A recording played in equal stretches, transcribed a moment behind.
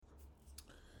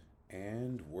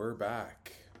And we're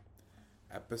back.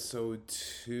 Episode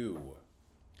 2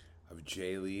 of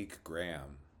J League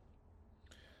Graham.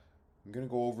 I'm going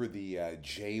to go over the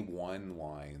J1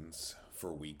 lines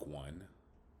for week 1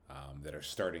 that are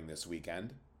starting this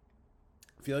weekend.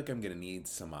 I feel like I'm going to need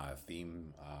some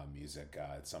theme music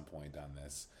at some point on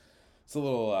this. It's a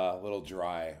little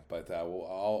dry, but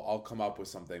I'll come up with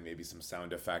something, maybe some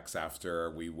sound effects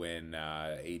after we win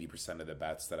 80% of the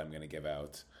bets that I'm going to give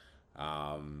out.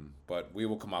 But we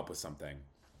will come up with something.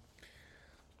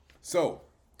 So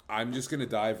I'm just going to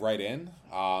dive right in.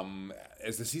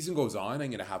 As the season goes on, I'm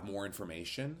going to have more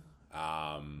information.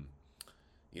 I'll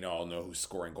know who's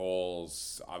scoring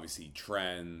goals, obviously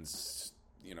trends,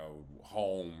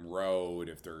 home, road,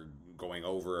 if they're going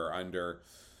over or under.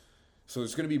 So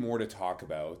there's going to be more to talk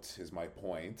about, is my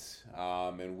point.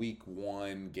 And week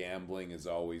 1, gambling is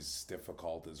always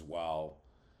difficult as well.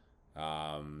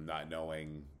 Not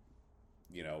knowing,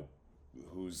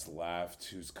 who's left,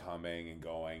 who's coming and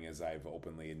going. As I've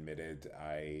openly admitted,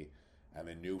 I am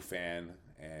a new fan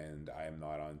and I am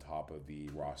not on top of the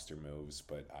roster moves,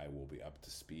 but I will be up to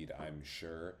speed, I'm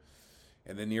sure,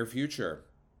 in the near future.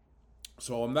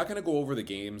 So I'm not going to go over the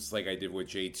games like I did with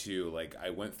J2. Like, I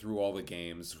went through all the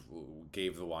games,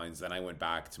 gave the lines, then I went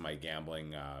back to my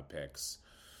gambling picks.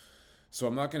 So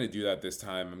I'm not going to do that this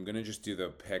time. I'm going to just do the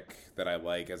pick that I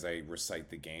like as I recite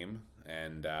the game,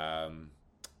 and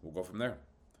we'll go from there.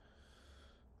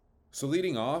 So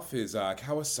leading off is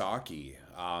Kawasaki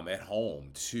at home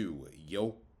to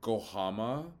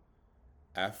Yokohama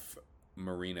F.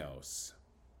 Marinos.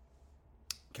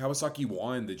 Kawasaki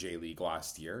won the J League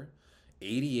last year.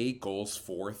 88 goals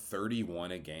for,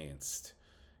 31 against.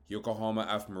 Yokohama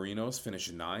F. Marinos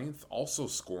finished 9th, also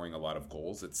scoring a lot of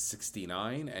goals at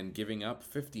 69 and giving up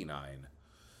 59.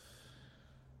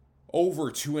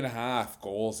 Over 2.5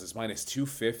 goals is minus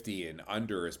 250 and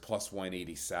under is plus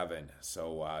 187.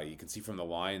 So you can see from the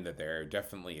line that they're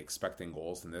definitely expecting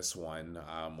goals in this one,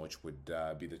 which would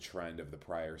be the trend of the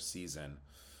prior season.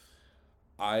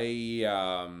 I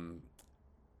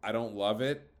don't love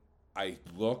it. I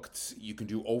looked, you can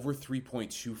do over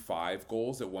 3.25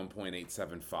 goals at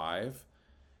 1.875.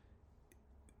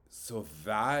 So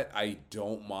that I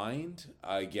don't mind.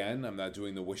 Again, I'm not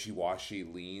doing the wishy-washy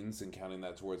leans and counting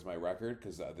that towards my record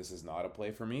because this is not a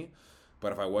play for me.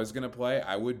 But if I was going to play,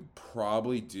 I would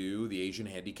probably do the Asian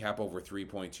handicap over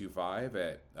 3.25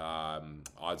 at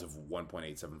odds of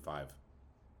 1.875.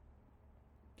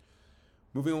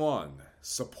 Moving along,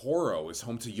 Sapporo is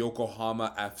home to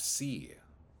Yokohama FC.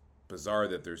 Bizarre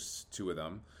that there's 2 of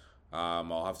them.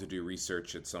 I'll have to do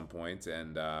research at some point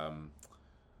and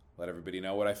let everybody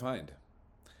know what I find.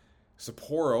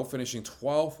 Sapporo finishing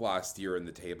 12th last year in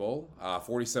the table.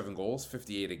 47 goals,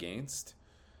 58 against.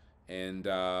 And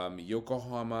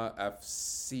Yokohama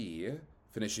FC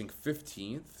finishing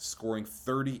 15th, scoring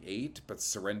 38 but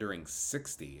surrendering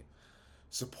 60.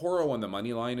 Sapporo on the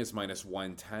money line is minus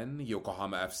 110.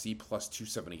 Yokohama FC plus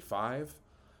 275.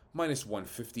 Minus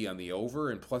 150 on the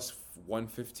over and plus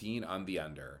 115 on the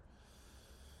under.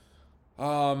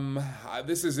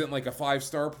 This isn't like a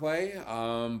 5-star play,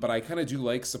 but I kind of do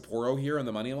like Sapporo here on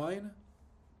the money line.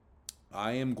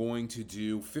 I am going to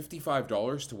do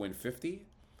 $55 to win 50.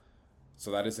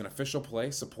 So that is an official play,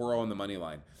 Sapporo on the money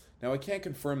line. Now, I can't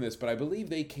confirm this, but I believe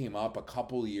they came up a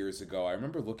couple years ago. I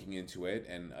remember looking into it,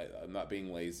 and I'm not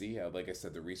being lazy. Like I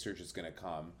said, the research is going to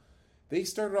come. They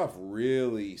started off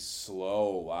really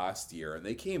slow last year, and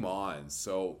they came on.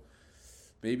 So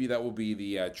maybe that will be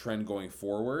the trend going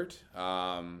forward.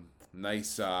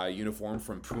 Nice uniform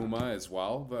from Puma as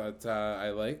well that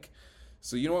I like.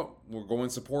 So you know what? We're going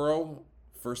Sapporo.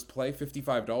 First play,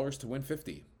 $55 to win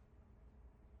 50.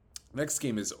 Next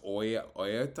game is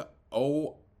Oita.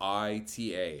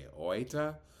 O-I-T-A.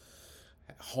 Oita.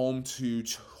 Home to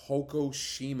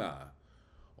Tokushima.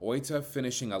 Oita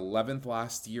finishing 11th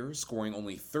last year, scoring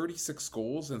only 36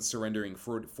 goals and surrendering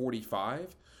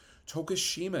 45.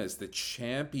 Tokushima is the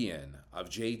champion of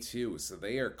J2, so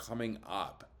they are coming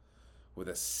up with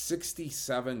a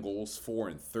 67 goals for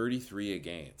and 33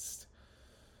 against.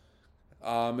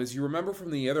 As you remember from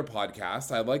the other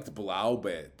podcast, I liked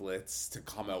Blaublitz to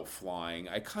come out flying.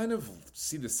 I kind of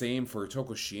see the same for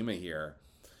Tokushima here.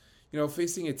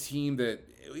 Facing a team that,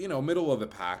 middle of the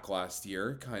pack last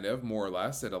year, kind of, more or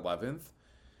less, at 11th.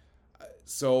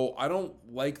 So I don't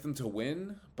like them to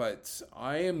win, but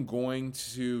I am going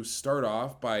to start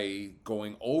off by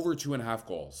going over 2.5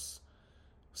 goals.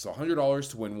 So $100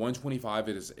 to win 125.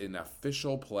 It is an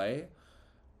official play.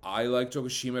 I like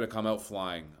Tokushima to come out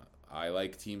flying. I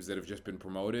like teams that have just been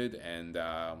promoted, and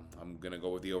I'm going to go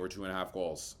with the over 2.5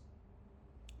 goals.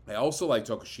 I also like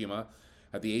Tokushima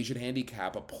At the Asian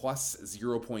handicap, a plus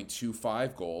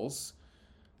 0.25 goals.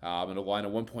 And a line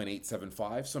of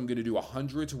 1.875. So I'm going to do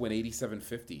 100 to win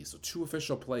 87.50. So 2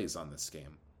 official plays on this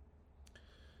game.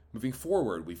 Moving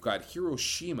forward, we've got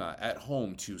Hiroshima at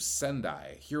home to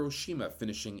Sendai. Hiroshima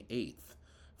finishing 8th.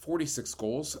 46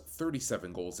 goals,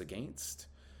 37 goals against.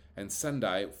 And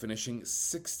Sendai finishing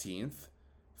 16th.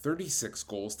 36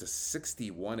 goals to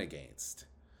 61 against.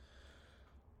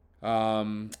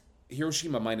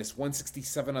 Hiroshima minus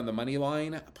 167 on the money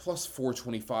line, plus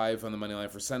 425 on the money line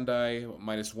for Sendai,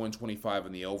 minus 125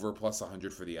 on the over, plus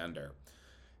 100 for the under.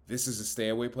 This is a stay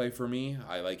away play for me.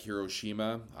 I like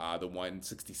Hiroshima. The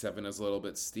 167 is a little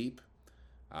bit steep,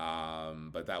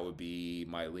 but that would be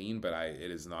my lean, but it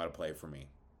is not a play for me.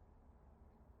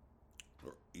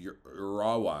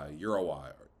 Urawa,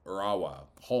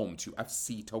 home to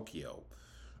FC Tokyo.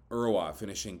 Urawa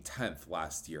finishing 10th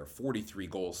last year, 43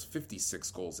 goals,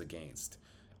 56 goals against.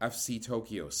 FC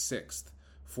Tokyo 6th,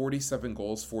 47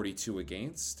 goals, 42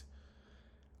 against.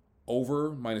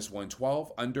 Over minus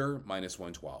 112, under minus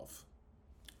 112.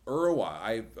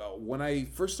 Urawa, when I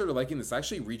first started liking this, I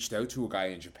actually reached out to a guy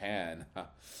in Japan,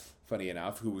 funny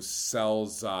enough, who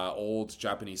sells old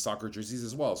Japanese soccer jerseys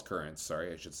as well as current,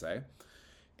 I should say.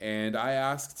 And I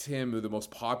asked him who the most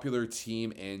popular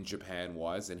team in Japan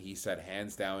was, and he said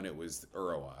hands down it was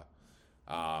Urawa.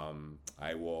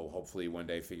 I will hopefully one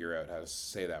day figure out how to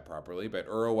say that properly, but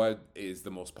Urawa is the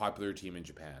most popular team in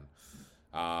Japan.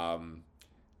 I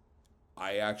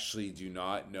actually do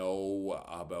not know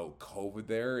about COVID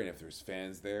there, and if there's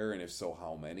fans there, and if so,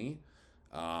 how many.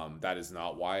 That is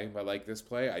not why I like this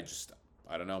play. I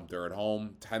don't know. They're at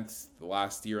home, 10th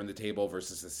last year in the table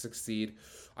versus the 6th seed.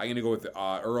 I'm going to go with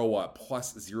Urawa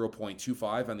plus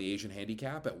 0.25 on the Asian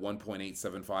handicap at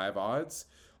 1.875 odds.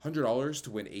 $100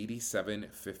 to win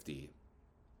 87.50.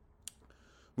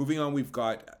 Moving on, we've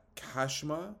got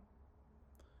Kashima,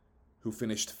 who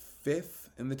finished 5th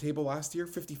in the table last year,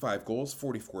 55 goals,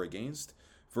 44 against,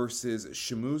 versus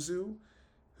Shimizu,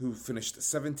 who finished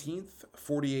 17th,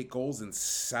 48 goals and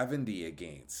 70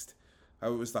 against. It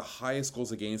was the highest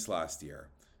goals against last year,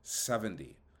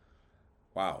 70.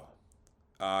 Wow.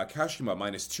 Kashima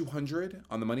minus 200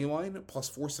 on the money line, plus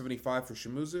 475 for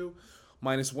Shimizu,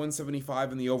 minus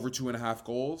 175 in the over 2.5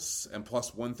 goals, and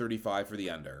plus 135 for the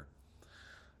under.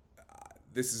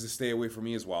 This is a stay away for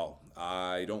me as well.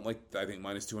 I think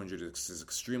minus 200 is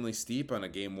extremely steep on a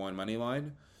game 1 money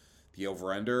line. The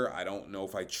over under, I don't know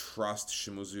if I trust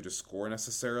Shimizu to score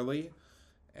necessarily.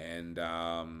 And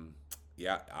I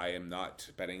am not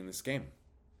betting this game.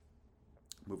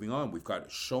 Moving on, we've got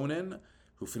Shonen,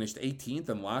 who finished 18th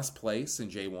in last place in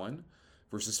J1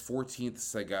 versus 14th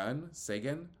Sagan.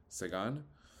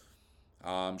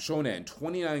 Shonen,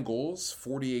 29 goals,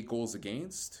 48 goals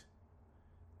against.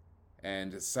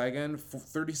 And Sagan,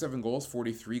 37 goals,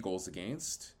 43 goals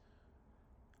against.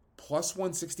 Plus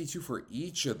 162 for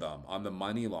each of them on the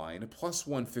money line. Plus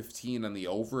 115 on the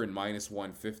over and minus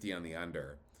 150 on the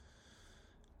under.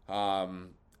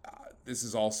 This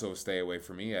is also a stay away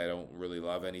for me. I don't really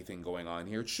love anything going on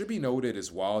here. It should be noted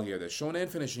as well here that Shonan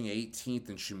finishing 18th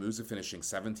and Shimizu finishing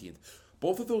 17th.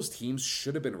 Both of those teams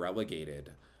should have been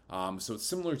relegated. So it's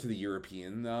similar to the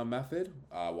European method.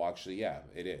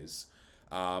 It is.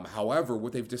 However,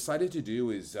 what they've decided to do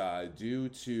is, due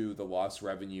to the lost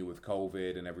revenue with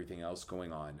COVID and everything else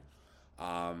going on,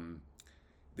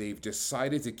 they've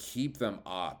decided to keep them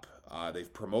up.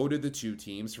 They've promoted the 2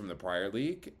 teams from the prior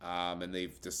league, and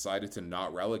they've decided to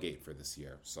not relegate for this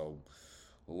year. So,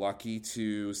 lucky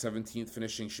to 17th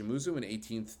finishing Shimizu and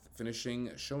 18th finishing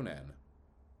Shonan.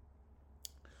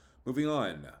 Moving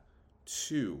on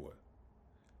to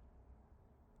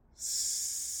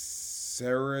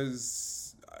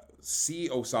Sarah's C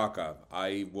Osaka.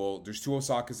 There's 2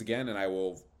 Osakas again, and I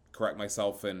will correct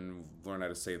myself and learn how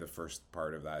to say the first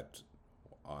part of that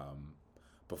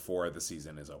before the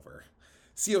season is over.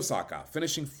 C Osaka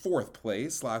finishing 4th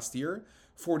place last year,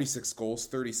 46 goals,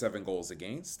 37 goals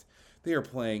against. They are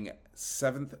playing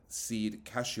 7th seed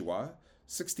Kashiwa,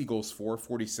 60 goals for,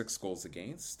 46 goals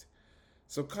against.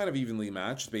 So kind of evenly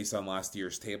matched based on last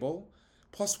year's table.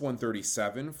 Plus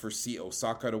 137 for C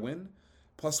Osaka to win.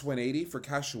 Plus 180 for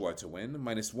Kashiwa to win.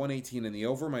 Minus 118 in the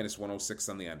over, minus 106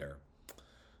 on the under.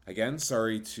 Again,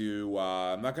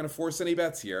 I'm not going to force any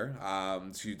bets here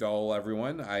to dull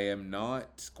everyone. I am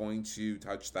not going to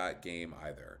touch that game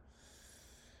either.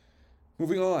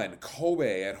 Moving on,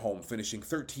 Kobe at home finishing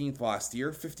 13th last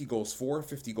year, 50 goals for,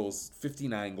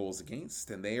 59 goals against,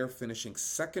 and they are finishing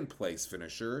 2nd place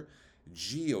finisher,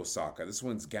 G Osaka. This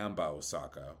one's Gamba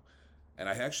Osaka. And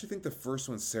I actually think the first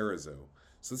one's Sarazu.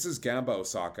 So this is Gamba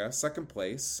Osaka, second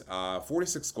place,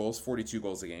 46 goals, 42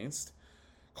 goals against.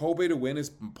 Kobe to win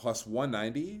is plus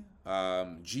 190.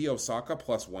 G Osaka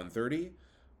plus 130.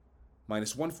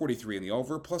 Minus 143 in the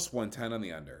over, plus 110 on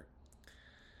the under.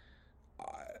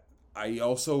 I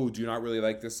also do not really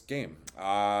like this game.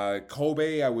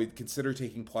 Kobe, I would consider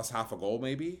taking plus half a goal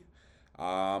maybe.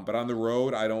 But on the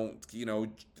road, I don't,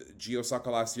 G Osaka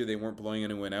last year, they weren't blowing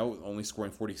anyone out, only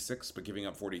scoring 46, but giving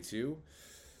up 42.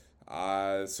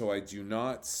 So I do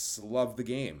not love the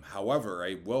game. However,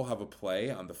 I will have a play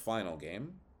on the final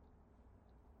game.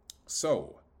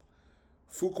 So,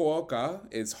 Fukuoka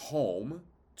is home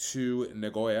to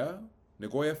Nagoya.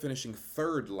 Nagoya finishing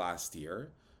third last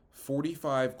year,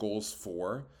 45 goals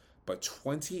for, but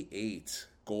 28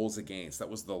 goals against. That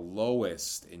was the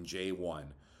lowest in J1.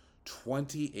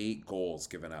 28 goals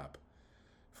given up.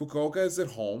 Fukuoka is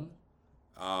at home.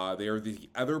 They are the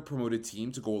other promoted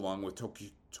team to go along with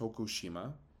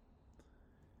Tokushima.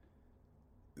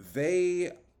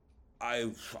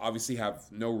 I obviously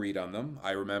have no read on them.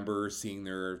 I remember seeing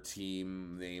their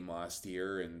team name last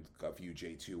year and a few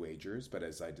J2 wagers, but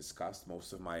as I discussed,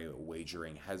 most of my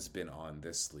wagering has been on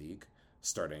this league,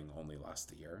 starting only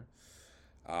last year.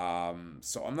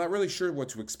 So I'm not really sure what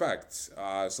to expect.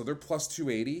 So they're plus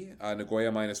 280,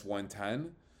 Nagoya minus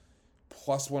 110,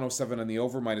 plus 107 on the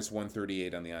over, minus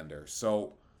 138 on the under.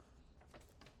 So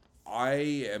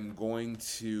I am going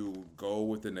to go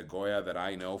with the Nagoya that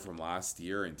I know from last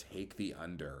year and take the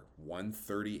under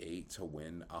 138 to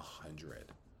win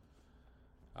 100.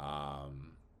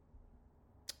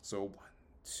 So 1,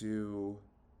 2.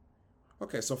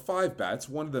 Okay, so 5 bets.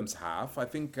 One of them's half. I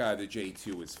think the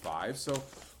J2 is 5, so a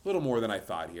little more than I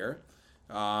thought here.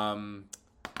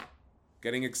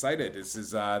 Getting excited. This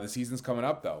is the season's coming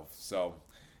up though, so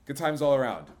good times all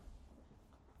around.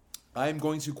 I'm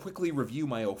going to quickly review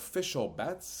my official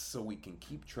bets so we can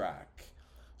keep track.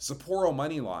 Sapporo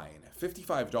money line,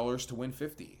 $55 to win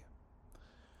 50.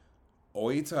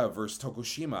 Oita versus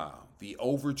Tokushima, the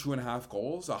over 2.5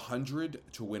 goals, 100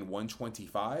 to win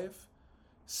 125.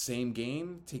 Same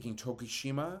game, taking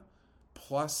Tokushima,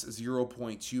 plus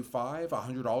 0.25,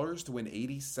 $100 to win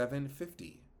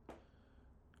 87.50.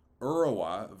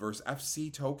 Urawa versus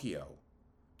FC Tokyo,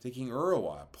 taking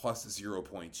Urawa, plus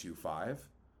 0.25.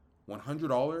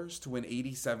 $100 to win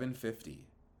 87.50.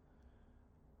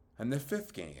 And the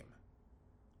fifth game,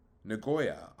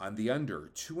 Nagoya on the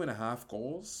under 2.5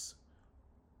 goals,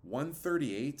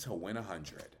 138 to win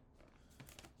 100.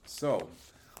 So,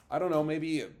 I don't know,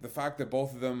 maybe the fact that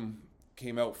both of them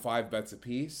came out 5 bets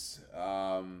apiece,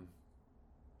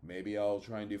 maybe I'll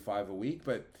try and do 5 a week.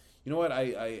 But you know what?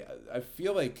 I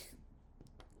feel like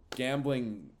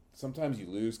gambling, sometimes you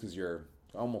lose because you're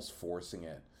almost forcing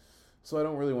it. So I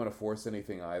don't really want to force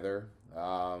anything either.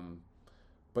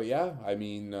 But yeah, I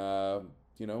mean,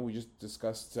 we just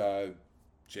discussed J1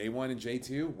 and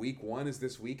J2. Week 1 is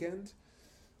this weekend.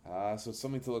 So it's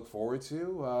something to look forward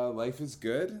to. Life is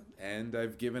good. And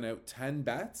I've given out 10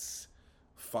 bets,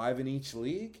 5 in each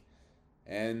league.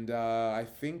 And I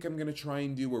think I'm going to try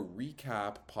and do a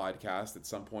recap podcast at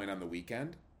some point on the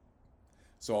weekend.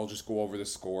 So I'll just go over the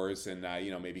scores and,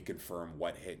 maybe confirm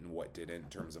what hit and what didn't in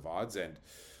terms of odds. And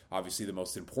obviously, the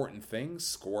most important thing,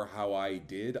 score how I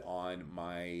did on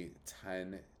my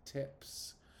 10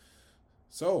 tips.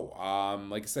 So,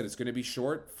 like I said, it's going to be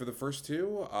short for the first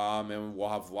 2, and we'll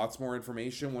have lots more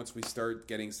information once we start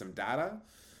getting some data,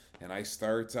 and I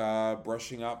start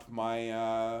brushing up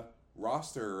my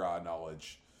roster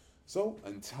knowledge. So,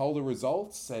 until the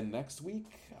results and next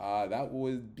week, that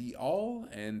would be all,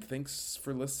 and thanks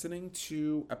for listening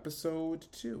to episode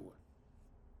 2.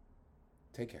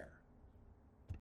 Take care.